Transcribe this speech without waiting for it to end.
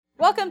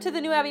Welcome to the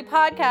New Abbey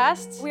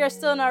Podcast. We are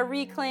still in our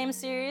Reclaim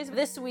series.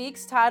 This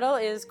week's title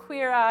is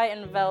Queer Eye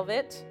and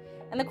Velvet.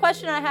 And the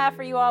question I have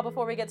for you all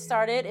before we get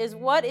started is,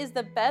 what is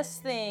the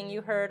best thing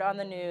you heard on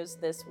the news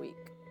this week?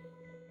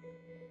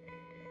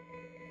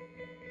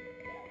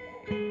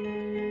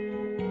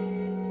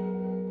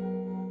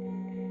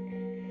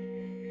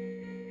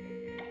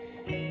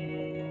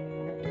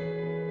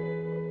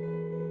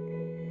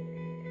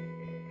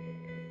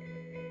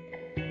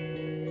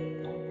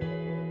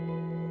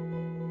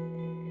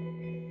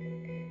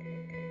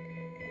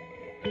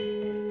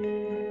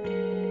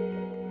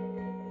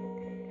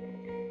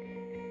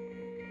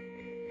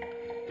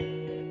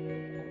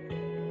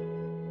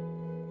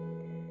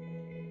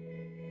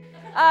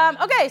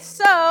 Okay,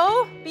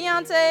 so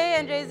Beyonce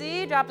and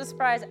Jay-Z dropped a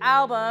surprise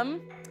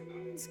album.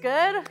 It's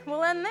good.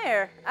 We'll end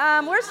there.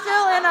 We're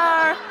still in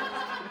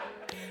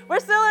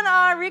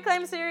our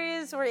Reclaim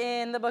series. We're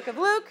in the book of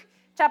Luke,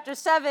 chapter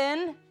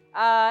 7,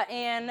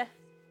 and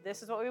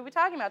this is what we'll be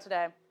talking about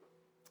today.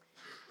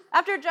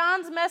 After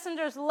John's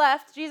messengers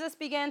left, Jesus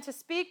began to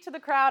speak to the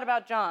crowd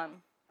about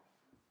John.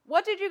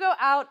 What did you go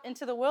out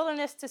into the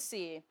wilderness to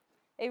see?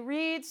 A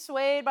reed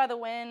swayed by the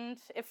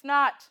wind? If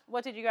not,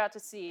 what did you go out to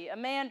see? A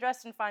man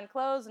dressed in fine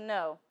clothes?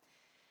 No.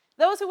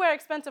 Those who wear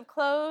expensive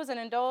clothes and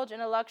indulge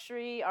in a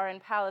luxury are in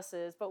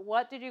palaces. But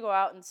what did you go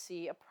out and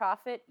see? A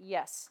prophet?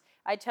 Yes,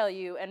 I tell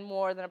you, and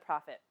more than a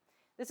prophet.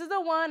 This is the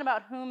one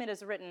about whom it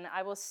is written,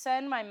 I will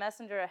send my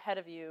messenger ahead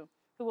of you,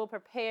 who will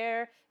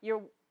prepare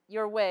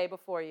your way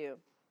before you.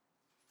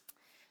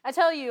 I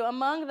tell you,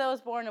 among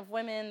those born of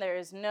women, there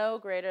is no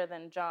greater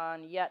than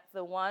John, yet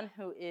the one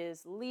who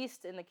is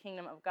least in the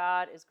kingdom of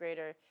God is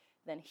greater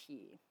than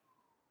he.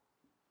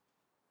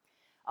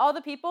 All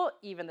the people,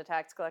 even the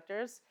tax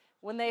collectors,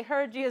 when they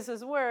heard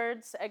Jesus'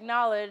 words,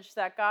 acknowledged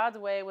that God's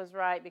way was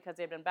right because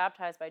they had been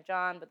baptized by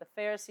John, but the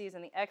Pharisees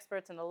and the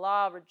experts in the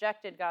law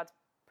rejected God's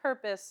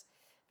purpose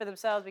for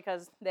themselves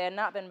because they had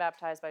not been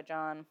baptized by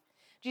John.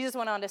 Jesus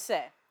went on to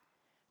say,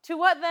 to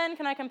what then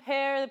can I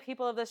compare the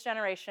people of this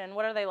generation?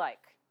 What are they like?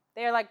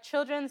 They are like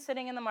children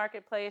sitting in the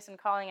marketplace and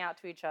calling out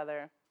to each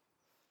other.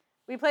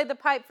 We played the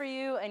pipe for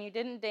you, and you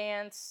didn't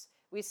dance.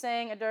 We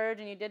sang a dirge,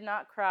 and you did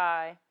not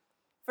cry.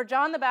 For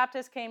John the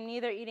Baptist came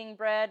neither eating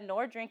bread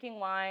nor drinking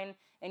wine,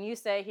 and you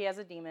say he has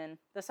a demon.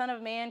 The Son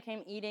of Man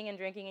came eating and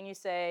drinking, and you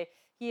say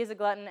he is a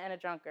glutton and a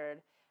drunkard,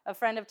 a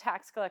friend of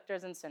tax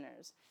collectors and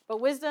sinners.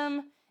 But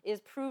wisdom is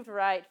proved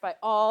right by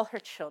all her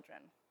children.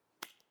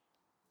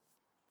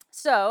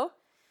 So,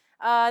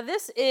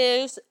 this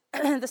is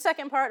the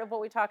second part of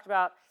what we talked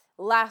about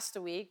last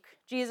week.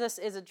 Jesus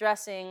is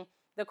addressing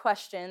the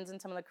questions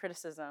and some of the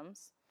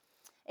criticisms.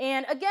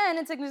 And again,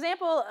 it's an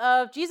example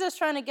of Jesus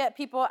trying to get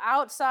people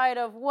outside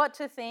of what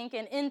to think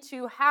and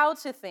into how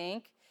to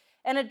think,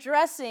 and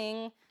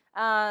addressing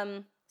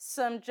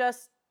some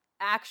just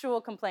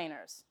actual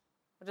complainers,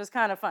 which is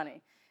kind of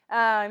funny.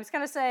 He's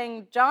kind of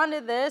saying, John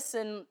did this,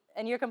 and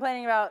you're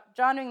complaining about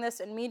John doing this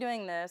and me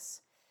doing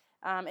this.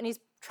 And he's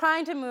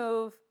trying to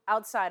move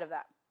outside of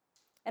that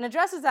and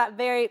addresses that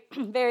very,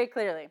 very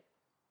clearly.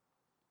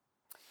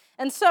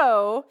 And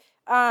so,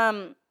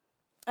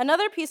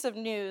 another piece of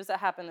news that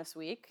happened this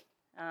week,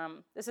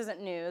 this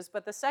isn't news,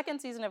 but the second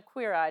season of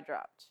Queer Eye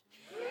dropped.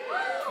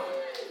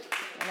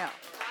 I know.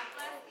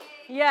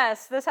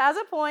 Yes, this has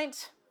a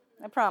point,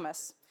 I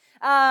promise.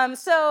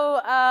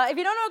 So, if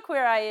you don't know what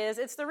Queer Eye is,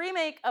 it's the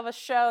remake of a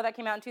show that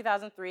came out in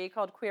 2003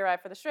 called Queer Eye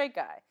for the Straight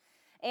Guy.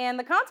 And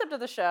the concept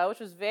of the show, which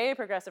was very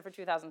progressive for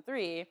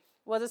 2003,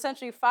 was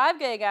essentially 5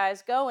 gay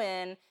guys go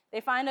in, they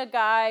find a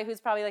guy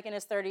who's probably like in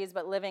his 30s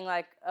but living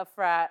like a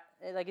frat,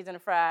 like he's in a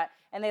frat,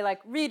 and they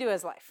like redo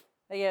his life.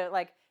 They get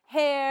like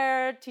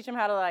hair, teach him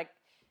how to like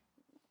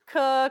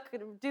cook,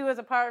 do his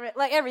apartment,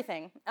 like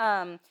everything.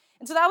 And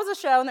so that was a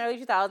show in the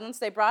early 2000s.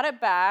 They brought it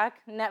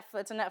back.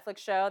 It's a Netflix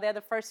show. They had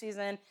the first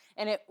season,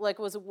 and it like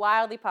was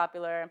wildly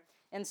popular.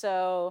 And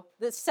so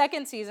the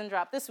second season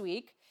dropped this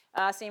week.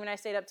 Sam and I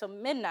stayed up till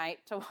midnight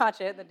to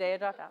watch it the day it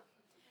dropped out.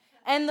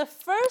 And the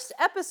first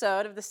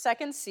episode of the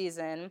second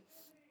season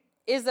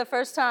is the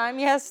first time,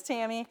 yes,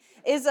 Tammy,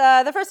 is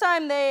the first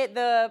time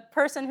the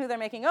person who they're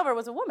making over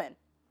was a woman.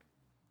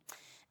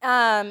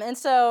 And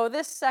so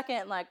this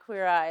second, like,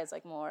 Queer Eye is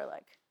like more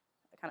like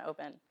kind of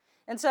open.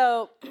 And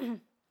so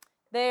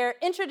they're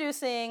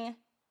introducing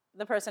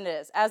the person it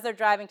is as they're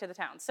driving to the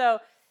town. So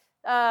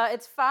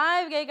it's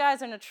 5 gay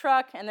guys in a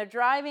truck, and they're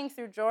driving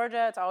through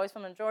Georgia. It's always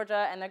filmed in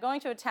Georgia, and they're going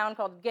to a town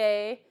called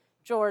Gay,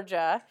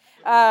 Georgia.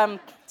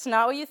 It's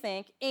not what you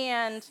think.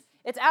 And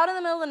it's out in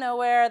the middle of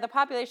nowhere. The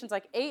population's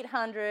like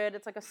 800.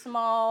 It's like a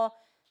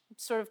small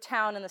sort of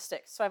town in the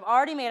sticks. So I've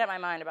already made up my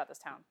mind about this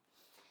town.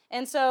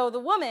 And so the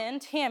woman,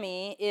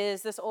 Tammy,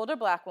 is this older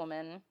black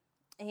woman,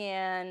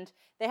 and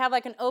they have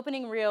like an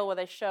opening reel where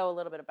they show a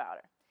little bit about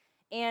her.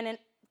 And in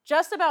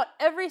just about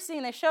every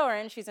scene they show her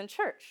in, she's in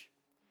church.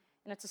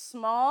 And it's a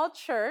small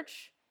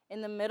church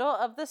in the middle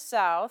of the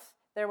South.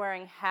 They're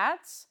wearing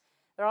hats.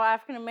 They're all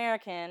African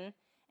American.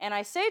 And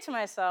I say to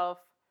myself,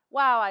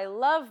 wow, I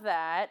love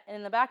that. And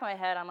in the back of my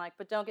head, I'm like,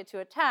 but don't get too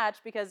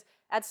attached, because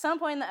at some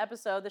point in the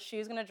episode, the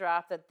shoe's going to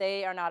drop that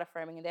they are not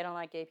affirming and they don't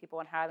like gay people,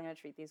 and how are they going to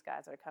treat these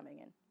guys that are coming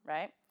in,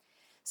 right?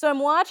 So I'm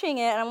watching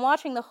it, and I'm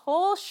watching the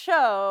whole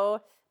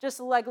show just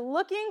like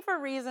looking for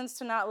reasons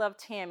to not love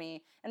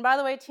Tammy. And by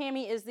the way,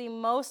 Tammy is the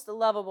most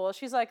lovable.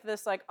 She's like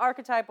this like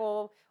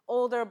archetypal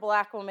older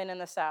black woman in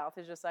the South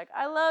who's just like,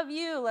 I love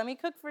you, let me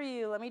cook for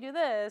you, let me do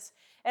this.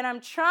 And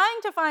I'm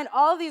trying to find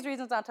all of these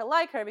reasons not to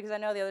like her because I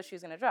know the other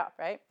shoe's going to drop,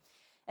 right?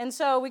 And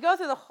so we go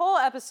through the whole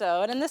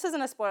episode, and this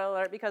isn't a spoiler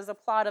alert because the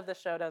plot of the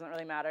show doesn't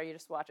really matter. You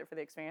just watch it for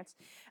the experience.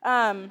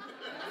 And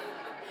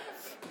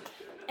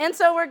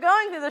so we're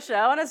going through the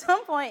show, and at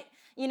some point,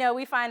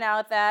 we find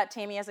out that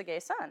Tammy has a gay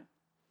son.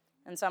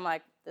 And so I'm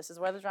like, this is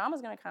where the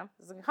drama's going to come.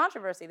 This is a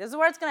controversy. This is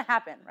where it's going to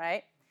happen,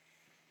 right?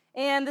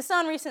 And the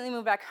son recently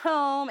moved back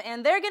home,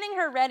 and they're getting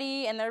her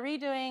ready, and they're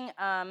redoing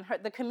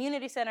the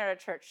community center at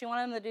church. She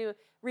wanted them to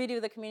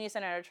redo the community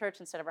center at her church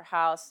instead of her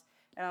house.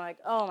 And I'm like,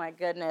 oh my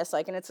goodness,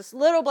 and it's this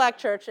little black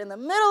church in the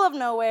middle of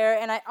nowhere,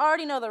 and I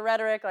already know the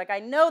rhetoric, I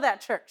know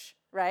that church,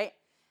 right?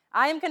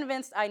 I am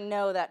convinced I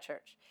know that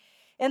church.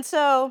 And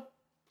so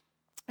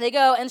they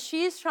go, and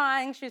she's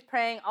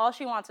praying, all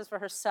she wants is for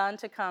her son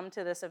to come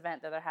to this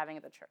event that they're having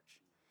at the church.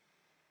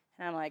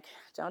 And I'm like,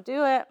 don't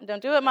do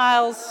it,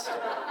 Miles.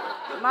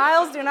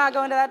 Miles, do not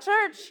go into that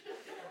church.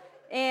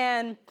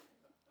 And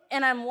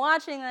I'm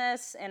watching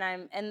this,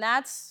 and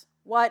that's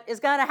what is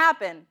going to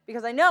happen,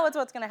 because I know it's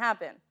what's going to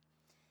happen.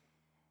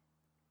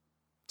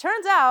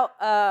 Turns out,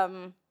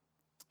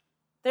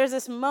 there's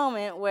this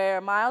moment where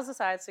Miles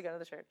decides to go to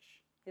the church.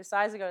 He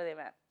decides to go to the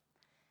event.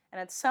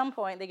 And at some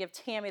point, they give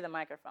Tammy the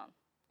microphone.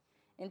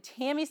 And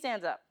Tammy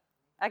stands up.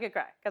 I could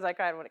cry, because I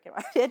cried when it came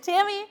out.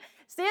 Tammy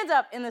stands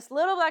up in this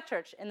little black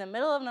church in the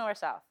middle of nowhere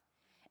South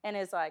and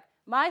is like,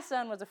 my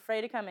son was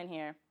afraid to come in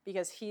here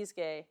because he's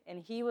gay,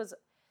 and he was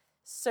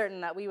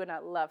certain that we would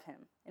not love him.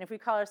 And if we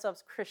call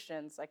ourselves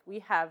Christians, we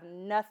have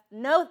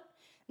nothing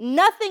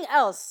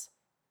else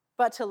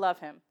but to love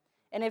him.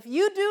 And if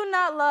you do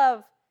not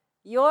love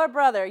your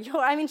brother,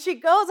 she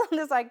goes on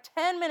this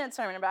 10-minute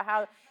sermon about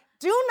how,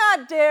 do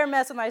not dare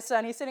mess with my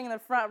son. He's sitting in the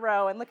front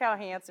row, and look how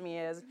handsome he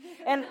is.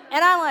 And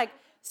I'm like,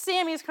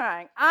 Sammy's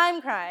crying.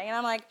 I'm crying. And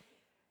I'm like,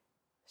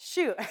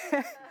 shoot.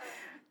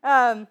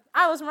 I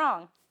was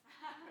wrong.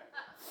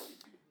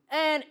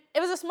 And it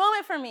was this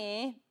moment for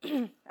me,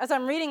 as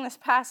I'm reading this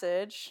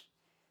passage,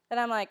 that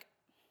I'm like,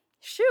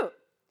 shoot.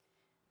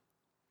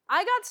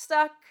 I got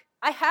stuck.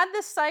 I had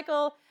this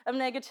cycle of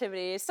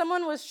negativity.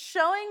 Someone was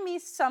showing me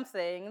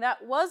something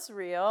that was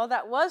real,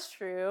 that was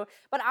true,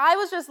 but I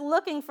was just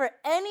looking for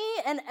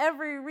any and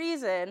every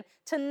reason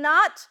to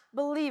not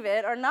believe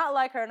it or not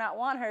like her, not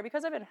want her,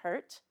 because I've been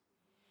hurt,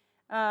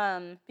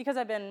 because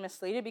I've been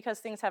misleaded, because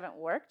things haven't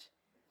worked.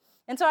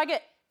 And so I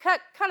get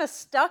kind of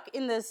stuck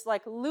in this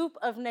loop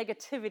of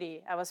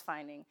negativity I was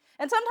finding.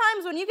 And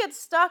sometimes when you get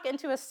stuck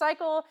into a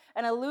cycle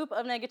and a loop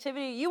of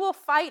negativity, you will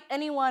fight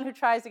anyone who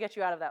tries to get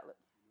you out of that loop.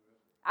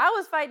 I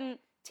was fighting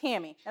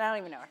Tammy, and I don't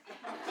even know her.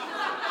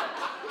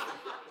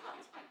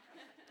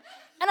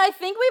 And I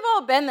think we've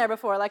all been there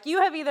before.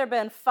 You have either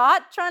been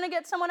fought trying to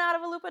get someone out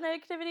of a loop of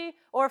negativity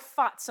or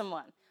fought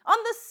someone on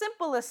the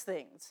simplest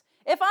things.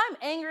 If I'm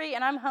angry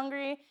and I'm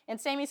hungry and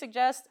Sammy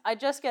suggests I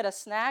just get a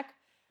snack,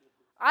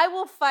 I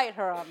will fight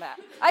her on that.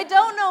 I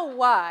don't know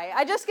why.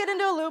 I just get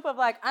into a loop of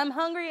I'm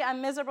hungry,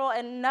 I'm miserable,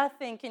 and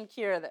nothing can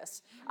cure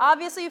this.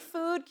 Obviously,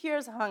 food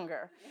cures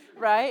hunger,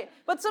 right?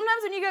 But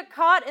sometimes when you get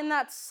caught in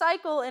that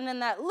cycle and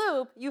in that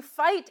loop, you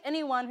fight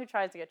anyone who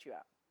tries to get you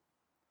out.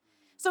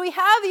 So we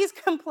have these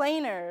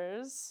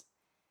complainers,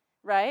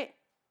 right?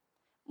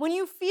 When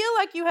you feel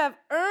like you have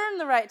earned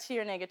the right to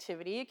your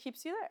negativity, it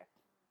keeps you there.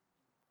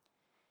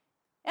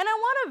 And I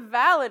want to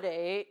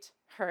validate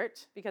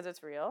hurt because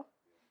it's real,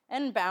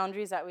 and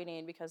boundaries that we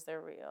need because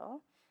they're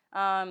real,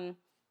 and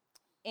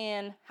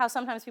how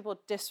sometimes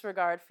people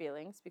disregard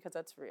feelings because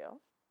that's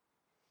real.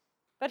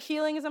 But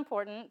healing is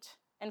important,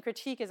 and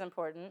critique is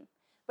important,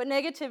 but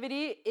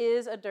negativity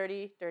is a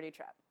dirty, dirty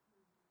trap.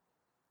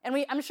 And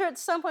I'm sure at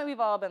some point we've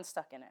all been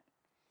stuck in it,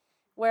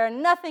 where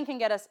nothing can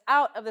get us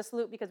out of this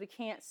loop because we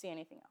can't see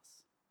anything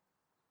else.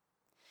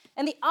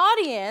 And the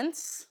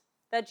audience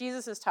that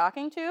Jesus is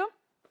talking to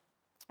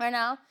right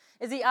now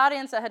is the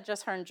audience that had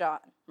just heard John,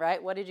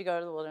 right? What did you go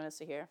to the wilderness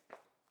to hear?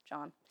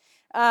 John.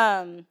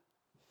 And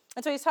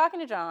so he's talking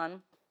to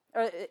John,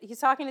 or he's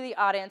talking to the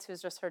audience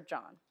who's just heard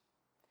John.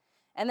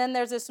 And then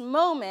there's this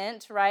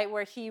moment, right,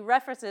 where he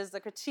references the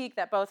critique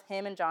that both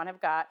him and John have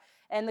got.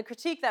 And the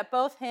critique that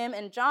both him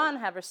and John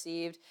have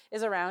received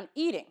is around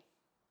eating,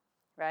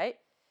 right?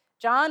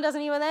 John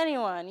doesn't eat with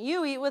anyone.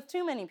 You eat with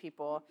too many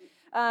people.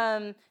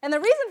 And the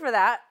reason for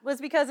that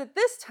was because at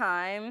this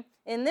time,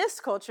 in this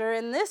culture,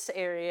 in this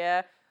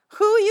area,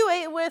 who you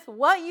ate with,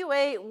 what you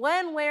ate,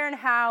 when, where, and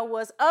how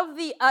was of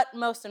the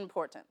utmost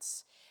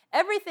importance.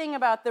 everything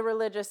about the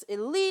religious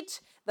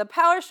elite, the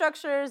power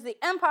structures, the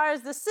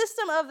empires, the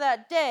system of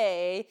that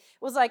day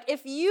was like,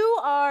 if you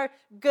are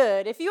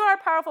good, if you are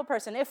a powerful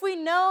person, if we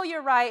know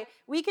you're right,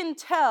 we can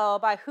tell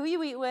by who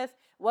you eat with,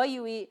 what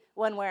you eat,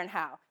 when, where, and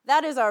how.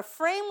 That is our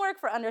framework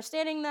for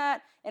understanding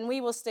that, and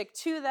we will stick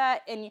to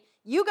that. And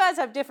you guys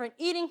have different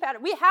eating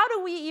patterns. How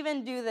do we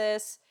even do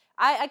this?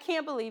 I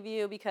can't believe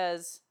you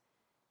because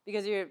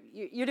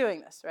you're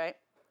doing this, right?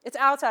 It's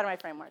outside of my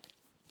framework.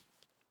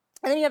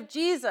 And then you have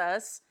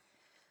Jesus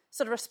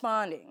sort of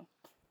responding.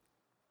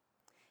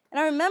 And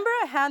I remember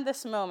I had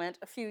this moment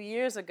a few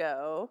years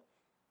ago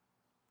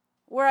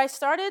where everything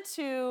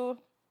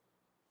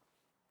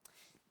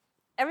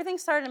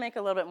started to make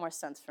a little bit more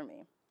sense for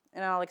me.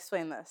 And I'll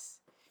explain this.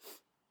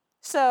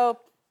 So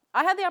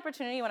I had the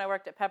opportunity when I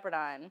worked at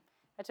Pepperdine,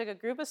 I took a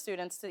group of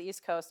students to the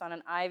East Coast on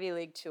an Ivy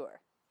League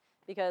tour.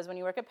 Because when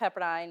you work at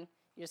Pepperdine,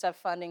 you just have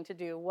funding to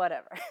do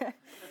whatever.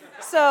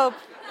 So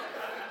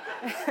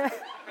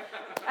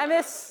I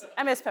miss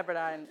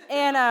Pepperdine.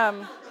 And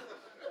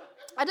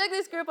I took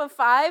this group of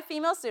 5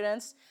 female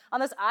students on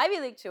this Ivy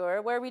League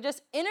tour where we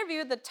just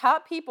interviewed the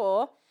top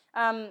people,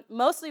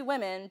 mostly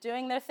women,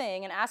 doing their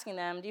thing and asking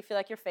them, do you feel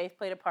like your faith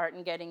played a part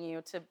in getting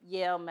you to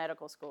Yale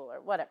Medical School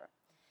or whatever?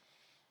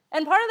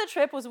 And part of the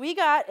trip was we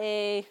got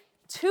a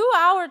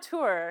 2-hour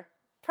tour,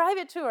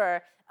 private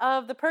tour,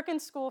 of the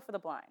Perkins School for the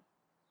Blind.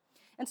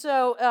 And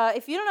so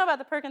if you don't know about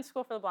the Perkins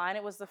School for the Blind,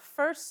 it was the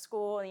first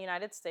school in the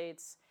United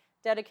States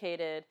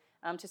dedicated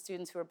to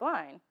students who are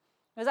blind.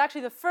 It was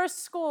actually the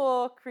first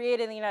school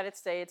created in the United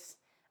States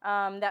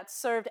that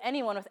served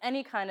anyone with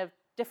any kind of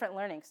different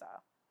learning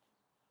style.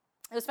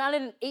 It was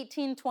founded in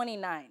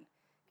 1829,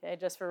 okay,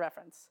 just for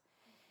reference.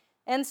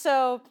 And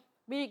so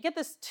we get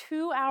this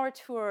 2-hour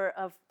tour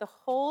of the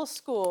whole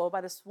school by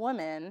this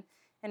woman,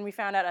 and we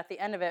found out at the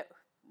end of it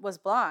was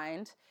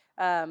blind,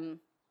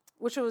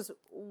 which was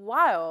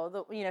wild.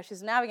 You know,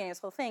 she's navigating this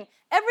whole thing.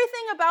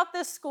 Everything about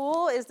this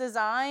school is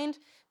designed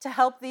to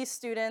help these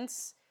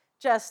students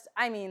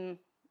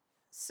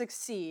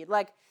succeed.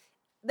 Like,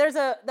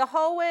 the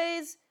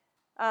hallways,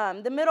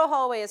 the middle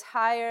hallway is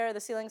higher, the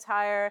ceiling's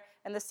higher,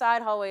 and the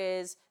side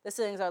hallways, the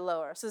ceilings are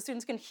lower. So the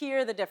students can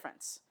hear the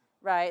difference,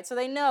 right? So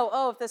they know,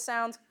 if this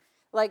sounds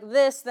like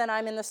this, then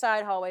I'm in the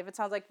side hallway. If it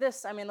sounds like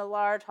this, I'm in the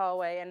large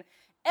hallway. And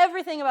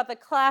everything about the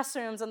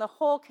classrooms and the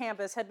whole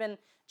campus had been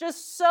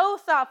just so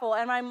thoughtful,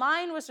 and my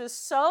mind was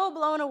just so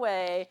blown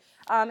away.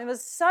 It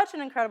was such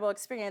an incredible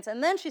experience.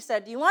 And then she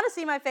said, do you want to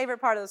see my favorite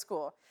part of the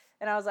school?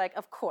 And I was like,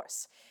 of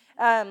course.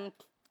 And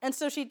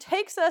so she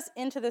takes us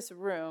into this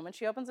room, and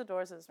she opens the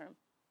doors of this room.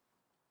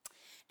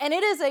 And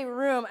it is a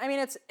room,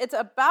 it's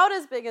about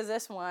as big as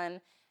this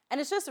one,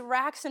 and it's just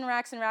racks and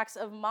racks and racks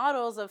of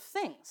models of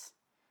things,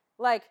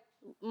 like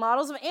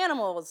models of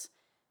animals,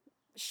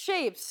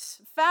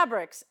 shapes,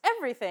 fabrics,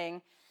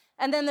 everything.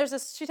 And then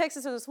she takes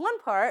us to this one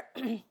part,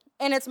 and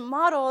it's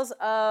models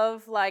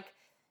of, like,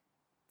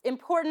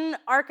 important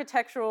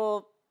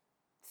architectural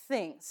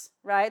things,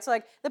 right? So,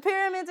 like, the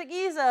pyramids at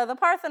Giza, the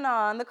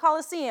Parthenon, the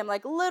Colosseum,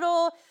 like,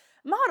 little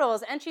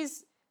models. And she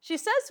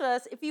says to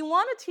us, if you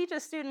want to teach a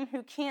student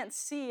who can't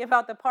see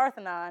about the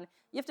Parthenon,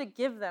 you have to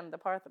give them the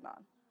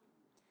Parthenon.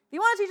 If you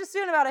want to teach a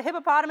student about a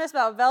hippopotamus,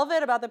 about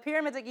velvet, about the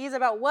pyramids at Giza,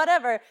 about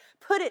whatever,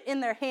 put it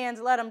in their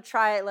hands, let them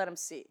try it, let them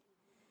see.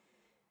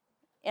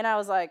 And I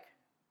was like,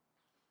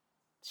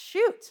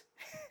 shoot,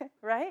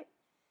 right?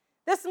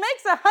 This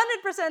makes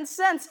 100%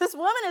 sense. This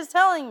woman is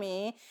telling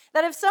me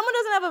that if someone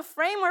doesn't have a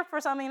framework for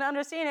something to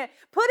understand it,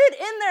 put it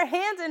in their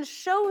hands and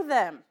show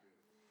them.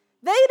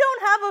 They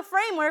don't have a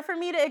framework for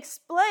me to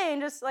explain,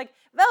 just like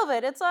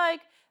velvet, it's like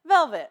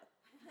velvet,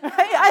 right?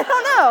 I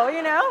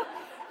don't know,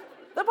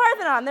 The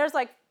Parthenon,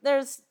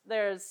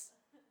 there's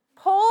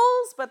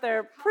poles, but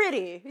they're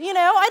pretty,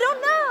 I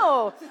don't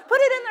know.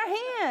 Put it in their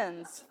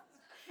hands.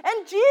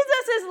 And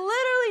Jesus is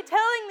literally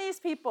telling these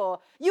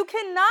people, you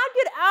cannot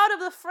get out of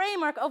the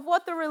framework of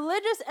what the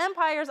religious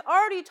empires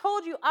already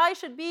told you I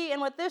should be and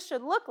what this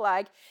should look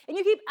like. And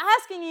you keep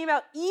asking me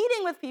about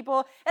eating with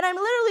people, and I'm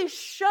literally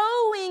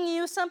showing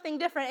you something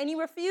different, and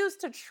you refuse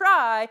to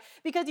try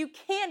because you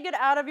can't get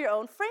out of your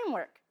own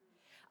framework.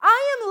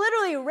 I am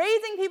literally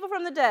raising people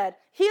from the dead,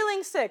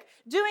 healing sick,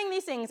 doing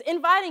these things,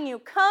 inviting you,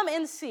 come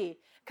and see,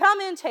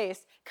 come and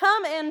taste,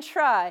 come and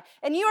try.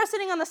 And you are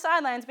sitting on the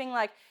sidelines being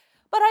like,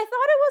 but I thought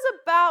it was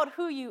about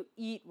who you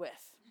eat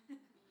with.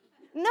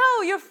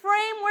 No, your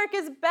framework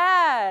is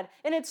bad,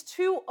 and it's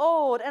too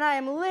old, and I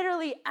am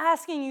literally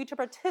asking you to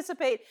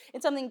participate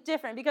in something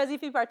different, because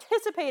if you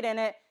participate in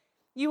it,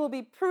 it will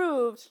be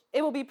proved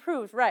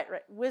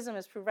right. Wisdom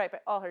is proved right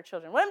by all her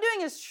children. What I'm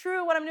doing is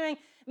true, what I'm doing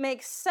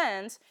makes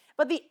sense,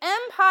 but the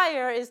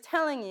empire is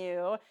telling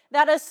you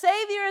that a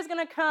savior is going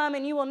to come,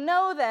 and you will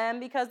know them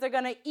because they're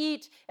going to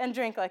eat and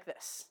drink like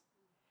this.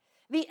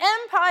 The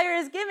empire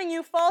is giving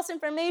you false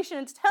information.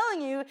 It's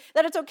telling you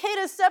that it's okay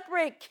to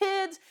separate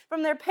kids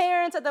from their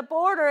parents at the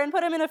border and put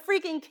them in a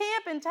freaking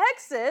camp in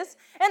Texas.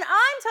 And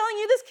I'm telling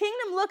you this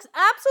kingdom looks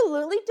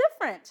absolutely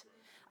different.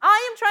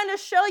 I am trying to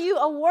show you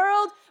a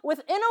world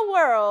within a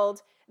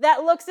world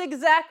that looks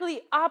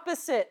exactly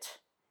opposite.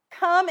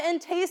 Come and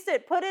taste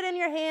it. Put it in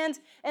your hands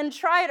and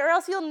try it, or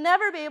else you'll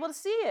never be able to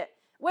see it.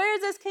 Where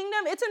is this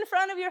kingdom? It's in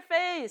front of your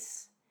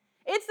face.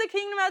 It's the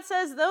kingdom that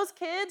says those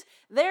kids,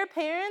 their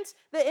parents,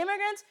 the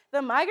immigrants,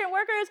 the migrant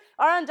workers,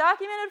 our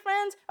undocumented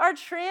friends, our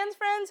trans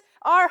friends,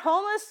 our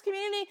homeless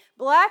community,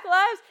 Black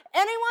lives,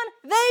 anyone,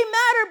 they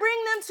matter.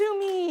 Bring them to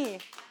me.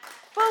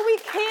 But we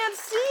can't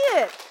see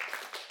it.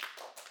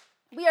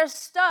 We are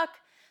stuck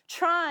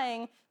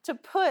trying to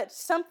put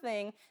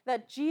something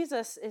that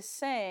Jesus is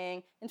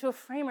saying into a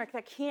framework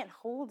that can't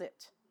hold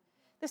it.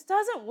 This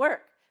doesn't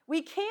work.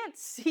 We can't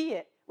see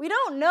it. We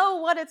don't know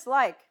what it's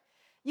like.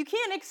 You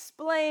can't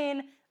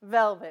explain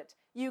velvet.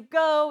 You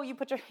go, you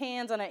put your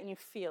hands on it, and you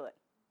feel it.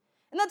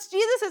 And that's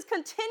Jesus'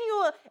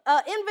 continual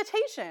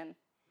invitation.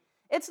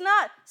 It's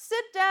not,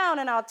 sit down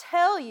and I'll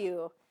tell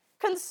you.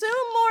 Consume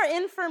more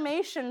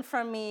information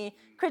from me,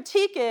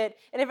 critique it,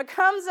 and if it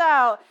comes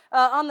out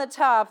on the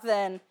top,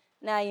 then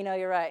now you know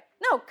you're right.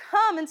 No,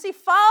 come and see,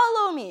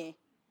 follow me.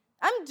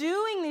 I'm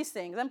doing these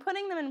things. I'm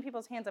putting them in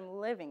people's hands. I'm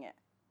living it.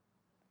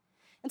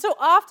 And so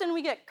often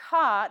we get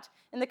caught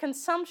in the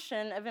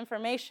consumption of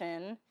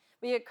information.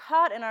 We get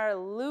caught in our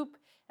loop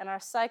and our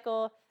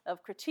cycle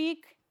of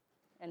critique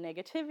and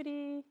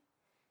negativity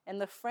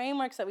and the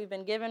frameworks that we've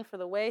been given for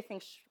the way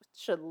things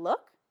should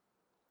look.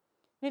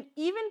 It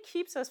even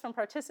keeps us from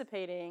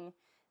participating in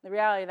the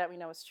reality that we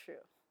know is true.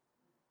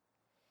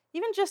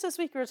 Even just this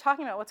week, we were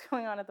talking about what's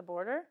going on at the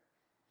border.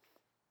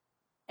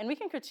 And we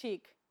can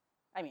critique,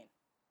 I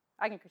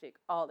can critique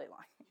all day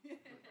long.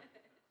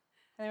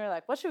 And we were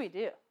like, what should we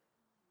do?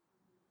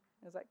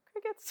 It was like,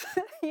 crickets,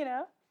 you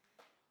know?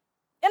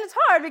 And it's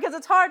hard because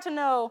it's hard to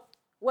know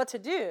what to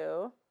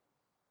do.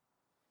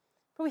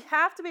 But we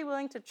have to be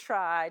willing to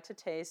try, to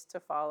taste,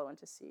 to follow, and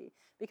to see,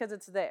 because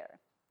it's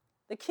there.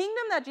 The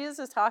kingdom that Jesus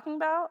is talking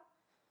about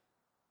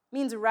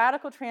means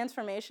radical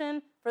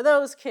transformation for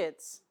those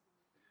kids.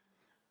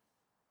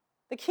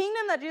 The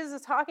kingdom that Jesus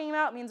is talking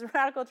about means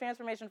radical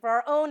transformation for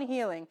our own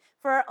healing,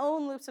 for our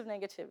own loops of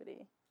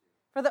negativity,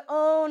 for the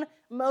own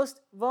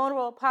most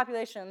vulnerable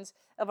populations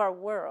of our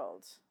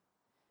world.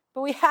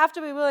 But we have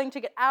to be willing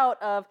to get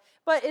out of,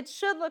 but it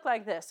should look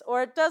like this,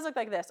 or it does look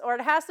like this, or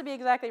it has to be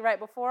exactly right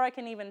before I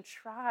can even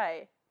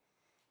try.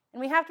 And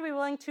we have to be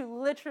willing to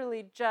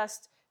literally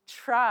just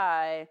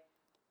try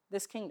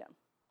this kingdom.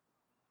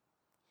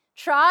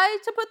 Try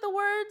to put the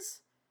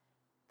words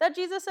that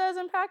Jesus says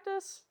in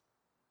practice,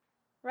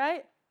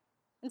 right?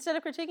 Instead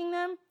of critiquing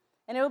them.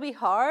 And it will be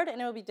hard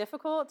and it will be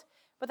difficult,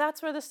 but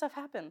that's where this stuff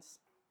happens,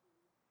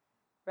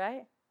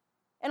 right?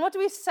 And what do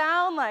we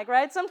sound like,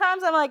 right?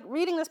 Sometimes I'm like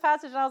reading this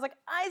passage and I was like,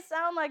 I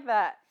sound like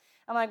that.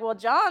 I'm like, well,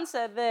 John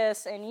said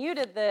this and you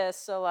did this,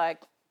 so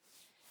like,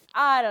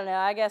 I don't know,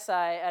 I guess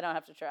I don't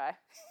have to try,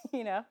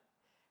 you know?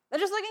 They're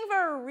just looking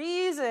for a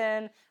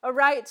reason, a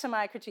right to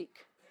my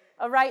critique,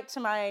 a right to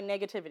my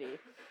negativity,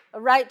 a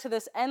right to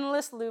this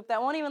endless loop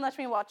that won't even let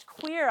me watch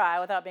Queer Eye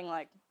without being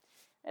like,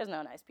 there's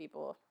no nice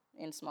people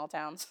in small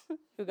towns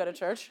who go to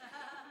church,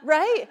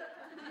 right?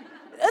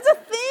 It's a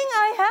thing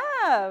I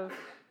have.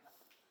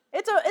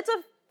 It's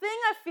a thing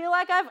I feel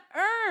like I've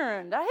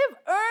earned. I have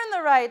earned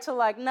the right to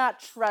like not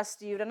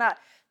trust you, to not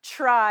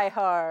try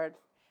hard.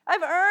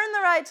 I've earned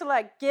the right to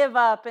like give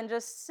up and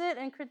just sit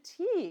and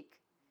critique.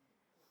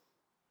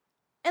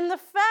 And the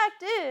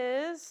fact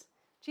is,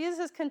 Jesus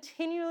is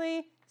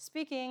continually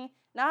speaking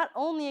not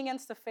only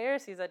against the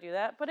Pharisees that do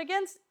that, but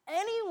against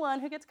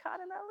anyone who gets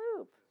caught in that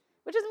loop,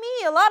 which is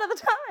me a lot of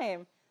the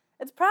time.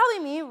 It's probably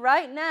me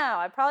right now.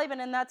 I've probably been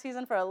in that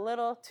season for a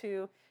little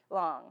too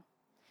long.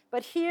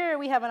 But here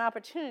we have an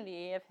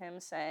opportunity of him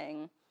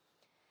saying,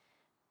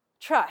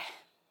 try.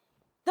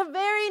 The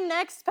very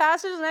next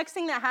passage, the next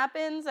thing that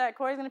happens that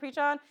Corey's going to preach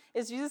on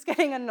is Jesus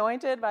getting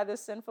anointed by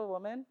this sinful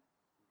woman.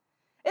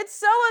 It's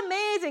so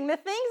amazing. The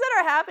things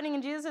that are happening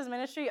in Jesus'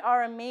 ministry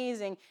are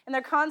amazing. And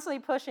they're constantly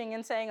pushing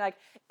and saying, like,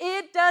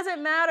 it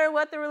doesn't matter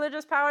what the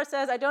religious power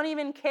says. I don't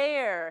even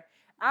care.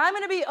 I'm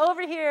going to be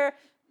over here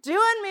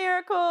doing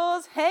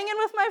miracles, hanging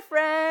with my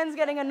friends,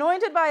 getting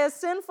anointed by a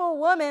sinful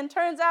woman.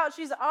 Turns out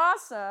she's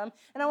awesome,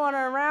 and I want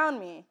her around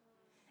me.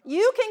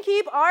 You can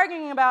keep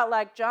arguing about,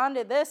 like, John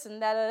did this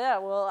and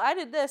da-da-da. Well, I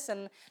did this,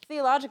 and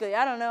theologically,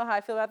 I don't know how I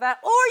feel about that.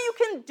 Or you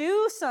can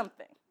do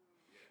something.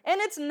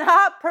 And it's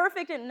not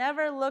perfect. It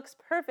never looks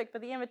perfect,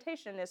 but the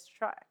invitation is to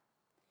try.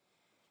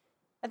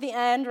 At the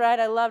end,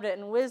 right, I loved it,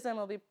 and wisdom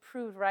will be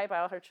proved right by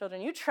all her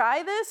children. You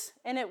try this,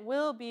 and it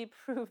will be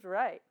proved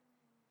right.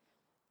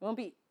 It won't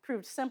be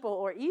proved simple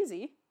or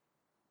easy,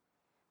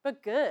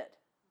 but good,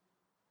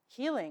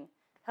 healing,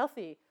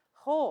 healthy,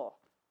 whole.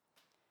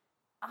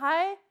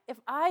 If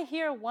I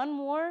hear one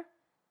more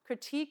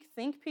critique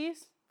think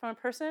piece from a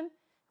person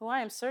who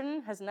I am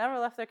certain has never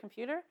left their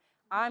computer,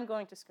 I'm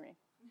going to scream.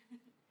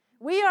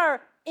 We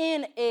are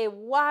in a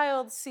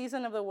wild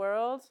season of the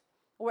world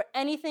where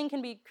anything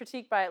can be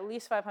critiqued by at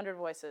least 500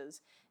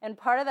 voices. And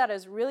part of that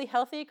is really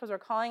healthy because we're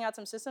calling out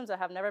some systems that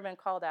have never been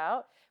called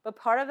out. But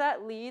part of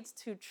that leads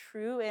to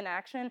true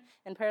inaction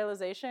and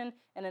paralyzation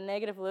and a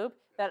negative loop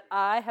that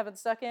I have been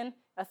stuck in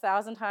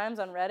 1,000 times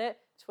on Reddit,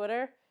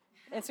 Twitter,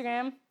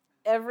 Instagram,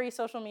 every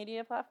social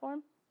media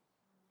platform.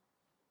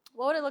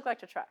 What would it look like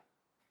to try?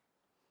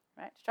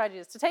 Right? To try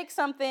Jesus. To take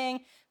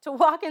something, to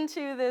walk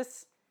into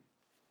this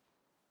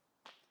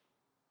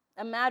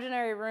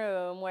imaginary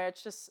room where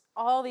it's just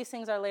all these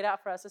things are laid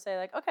out for us to say,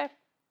 like, okay,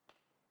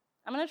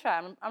 I'm going to try.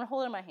 I'm going to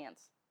hold it in my hands.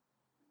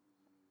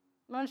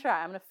 I'm going to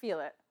try. I'm going to feel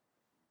it.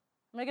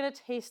 I'm going to get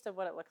a taste of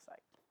what it looks like.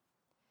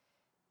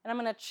 And I'm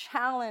going to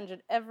challenge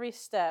at every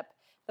step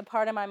the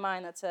part of my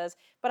mind that says,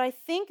 but I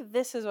think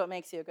this is what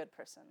makes you a good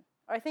person.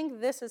 Or I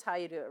think this is how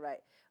you do it right.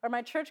 Or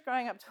my church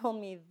growing up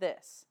told me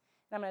this.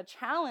 And I'm going to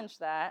challenge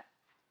that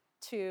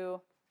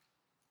to,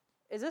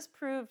 is this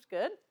proved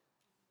good?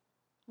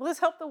 Will this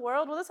help the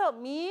world? Will this help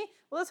me?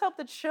 Will this help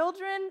the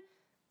children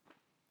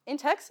in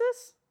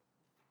Texas?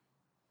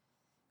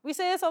 We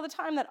say this all the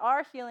time, that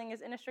our healing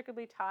is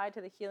inextricably tied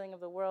to the healing of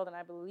the world, and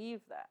I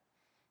believe that.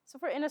 So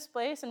if we're in this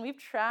place and we've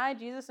tried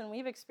Jesus and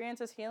we've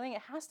experienced this healing,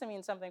 it has to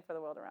mean something for the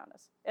world around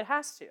us. It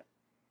has to,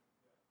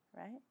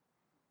 right?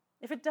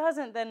 If it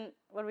doesn't, then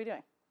what are we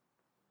doing?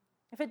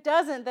 If it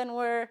doesn't, then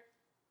we're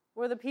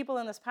the people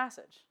in this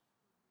passage,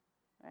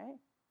 right?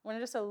 We're in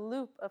just a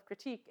loop of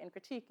critique and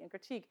critique and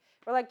critique.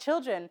 We're like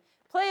children.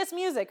 Play us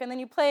music, and then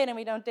you play it and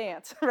we don't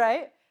dance,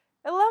 right?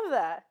 I love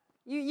that.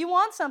 You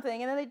want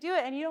something, and then they do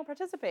it, and you don't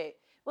participate.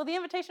 Well, the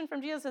invitation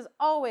from Jesus is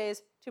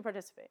always to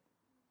participate.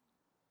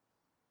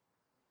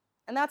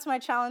 And that's my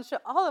challenge to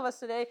all of us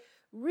today,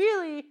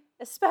 really,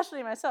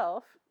 especially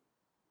myself,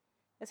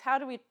 is how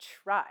do we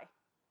try?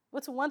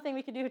 What's one thing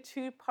we can do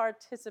to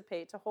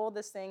participate, to hold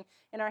this thing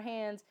in our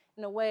hands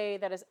in a way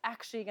that is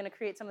actually going to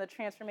create some of the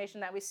transformation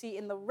that we see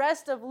in the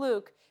rest of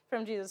Luke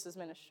from Jesus'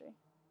 ministry?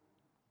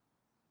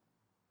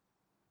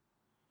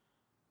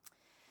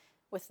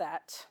 With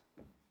that,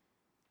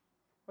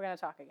 we're going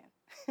to talk again.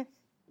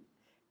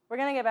 We're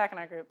going to get back in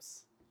our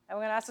groups, and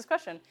we're going to ask this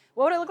question.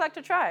 What would it look like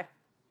to try?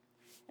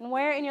 And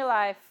where in your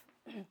life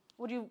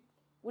would you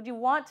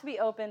want to be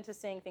open to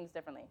seeing things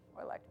differently,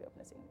 or like to be open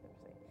to seeing things differently?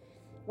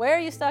 Where are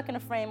you stuck in a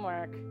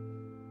framework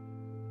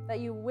that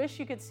you wish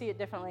you could see it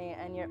differently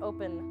and you're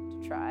open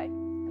to try?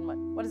 And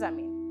what does that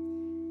mean?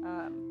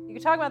 You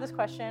can talk about this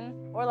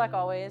question, or like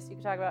always, you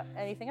can talk about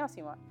anything else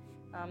you want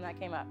that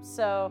came up.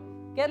 So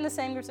get in the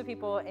same groups of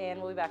people, and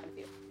we'll be back in a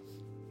few.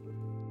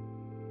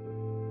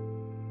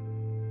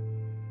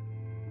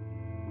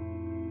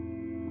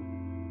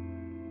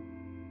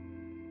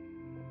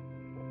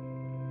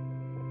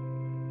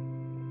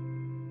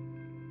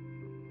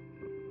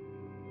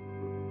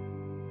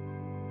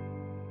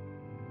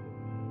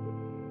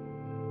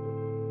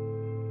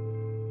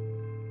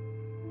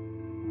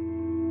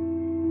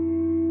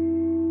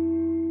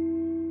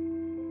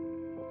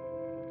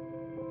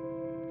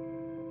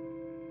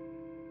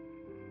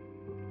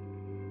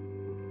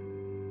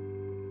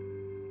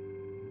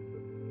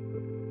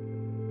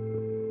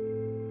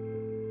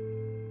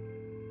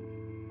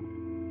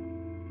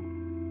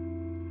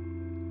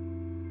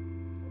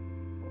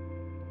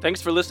 Thanks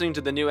for listening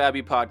to the New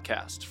Abbey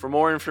podcast. For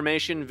more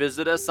information,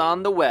 visit us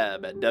on the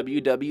web at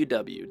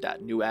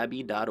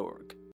www.newabbey.org.